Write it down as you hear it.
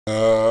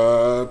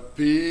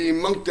Happy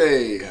Monk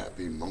Day!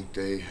 Happy Monk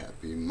Day!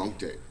 Happy Monk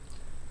Day!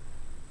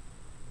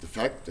 The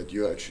fact that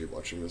you're actually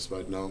watching this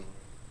right now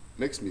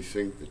makes me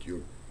think that you're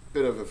a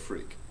bit of a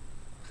freak.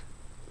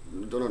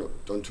 No,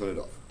 don't turn it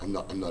off. I'm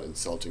not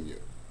insulting you.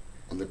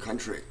 On the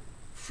contrary,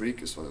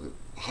 freak is one of the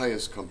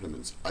highest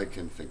compliments I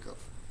can think of.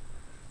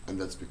 And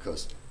that's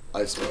because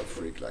I spell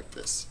freak like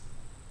this.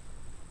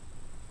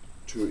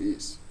 2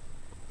 E's.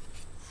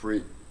 Free.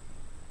 You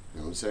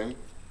know what I'm saying?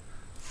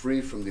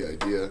 Free from the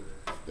idea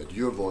that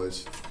your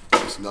voice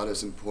is not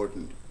as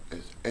important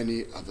as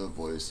any other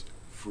voice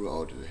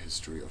throughout the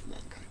history of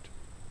mankind.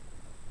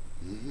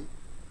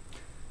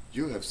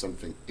 You have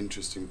something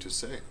interesting to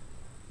say.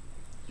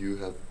 You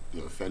have an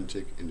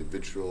authentic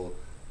individual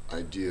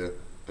idea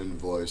and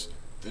voice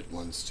that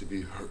wants to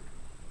be heard.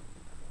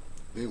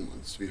 They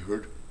want to be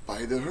heard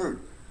by the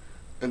herd,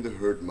 and the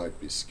herd might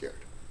be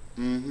scared.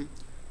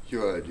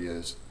 Your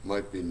ideas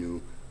might be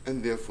new,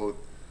 and therefore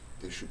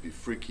they should be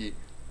freaky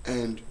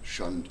and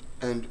shunned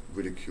and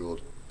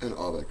ridiculed and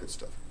all that good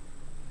stuff.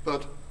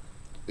 But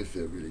if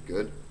they're really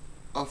good,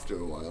 after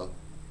a while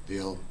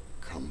they'll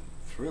come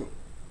through.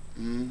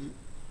 And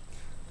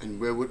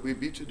where would we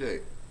be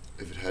today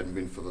if it hadn't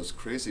been for those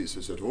crazies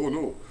who said, oh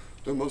no,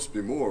 there must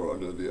be more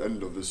under the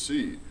end of the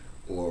sea,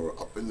 or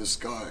up in the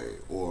sky,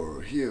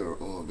 or here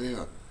or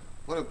there?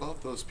 What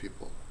about those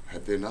people?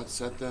 Had they not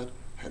said that,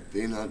 had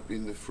they not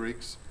been the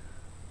freaks,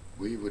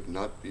 we would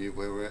not be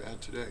where we're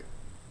at today.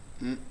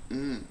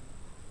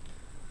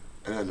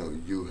 And I know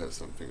you have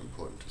something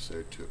important to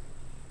say too.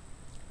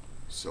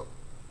 So,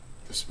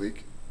 this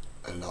week,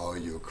 allow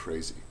your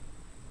crazy.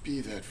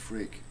 Be that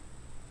freak.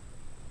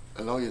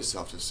 Allow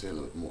yourself to say a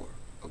little more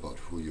about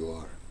who you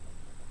are.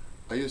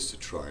 I used to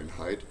try and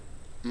hide.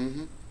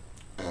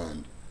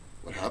 And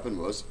what happened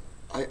was,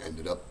 I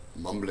ended up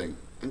mumbling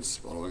and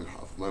swallowing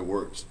half of my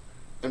words.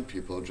 And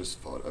people just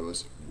thought I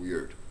was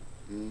weird.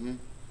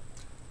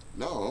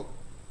 Now,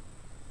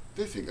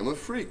 they think I'm a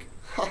freak.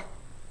 Ha!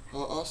 How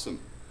awesome.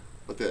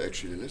 But they're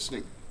actually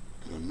listening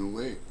in a new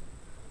way.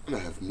 And I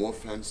have more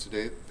fans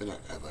today than I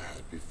ever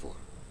had before.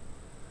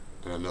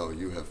 And I know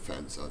you have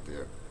fans out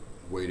there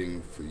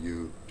waiting for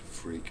you to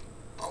freak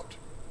out.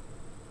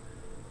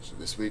 So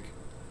this week,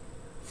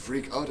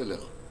 freak out a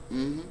little.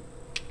 Do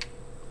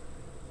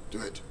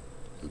it.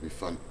 It'll be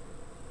fun.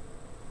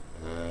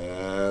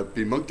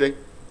 Happy Monk Day.